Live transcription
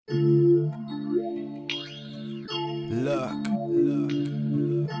Look,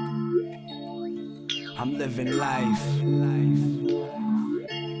 I'm living life.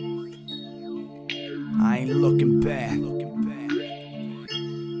 I ain't looking back.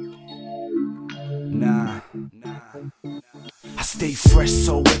 Nah. I stay fresh,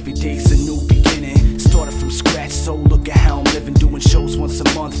 so every day's a new beginning. Started from scratch, so look at how I'm living. Doing shows once a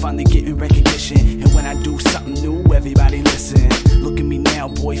month, finally getting recognition. And when I do something new, everybody listen. Look at me now,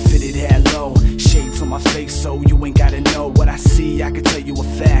 boy, fitted hair low. Shades on my face, so you ain't gotta know what I see, I can tell you a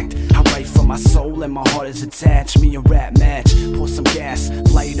fact. I write from my soul and my heart is attached. Me and rap match, pour some gas,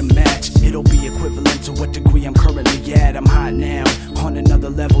 light a match. It'll be equivalent to what degree I'm currently at. I'm hot now, on another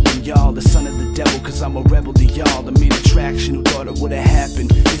level than y'all. The son of the devil, cause I'm a rebel to y'all. The main attraction, who thought it would've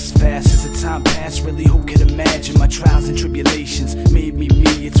happened this fast as the time passed? Really, who could imagine? My trials and tribulations made me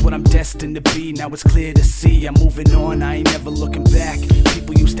me. It's what I'm destined to be, now it's clear to see. I'm moving on, I ain't never looking back.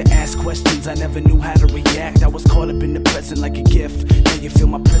 People used to ask questions, I never knew how to react. I was caught up in the present like a gift. Now you feel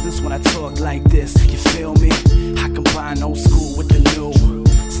my presence when I talk like this. You feel me? I combine old school with the new.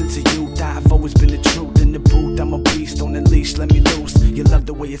 Since a youth, I've always been the truth. In the booth, I'm a beast on the leash, let me loose. You love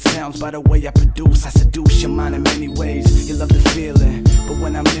the way it sounds, by the way I produce. I seduce your mind in many ways, you love the feeling. But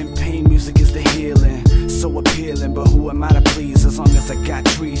when I'm in pain, music is the healing. So appealing, but who am I to please? As long as I got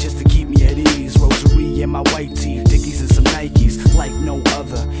trees just to keep me at ease. Rosary and my white tee, Dickies and some Nikes. Like no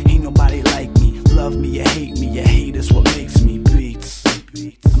other, ain't nobody like me. Love me or hate me, your hate is what makes me Beaatz.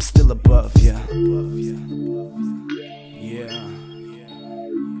 I'm still above ya. Yeah.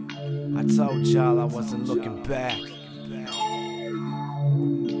 I told y'all I wasn't looking back.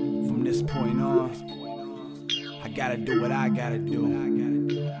 From this point on, I gotta do what I gotta do.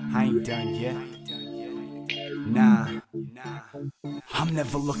 I ain't done yet. Nah, I'm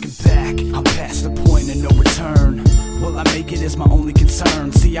never looking back. I'm past the point of no return. Will I make it is my only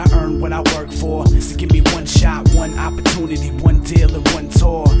concern. See, I earn what I work for. So give me one shot, one opportunity, one deal and one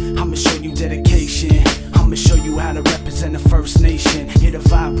tour. I'ma show you dedication. I'ma show you how to represent the First Nation. Hear the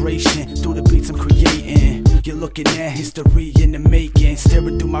vibration through the beats I'm creating. You're looking at history in the making.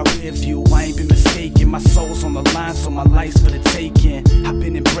 Staring through my rear view, I ain't been mistaken. My soul's on the line, so my life's for the taking. I've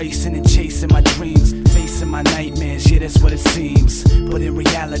been embracing and chasing my dreams, facing my nightmares, yeah, that's what it seems. But in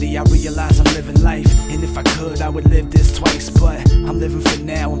reality, I realize I'm living life. And if I could, I would live this twice. But I'm living for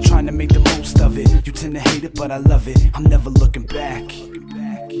now, I'm trying to make the most of it. You tend to hate it, but I love it. I'm never looking back.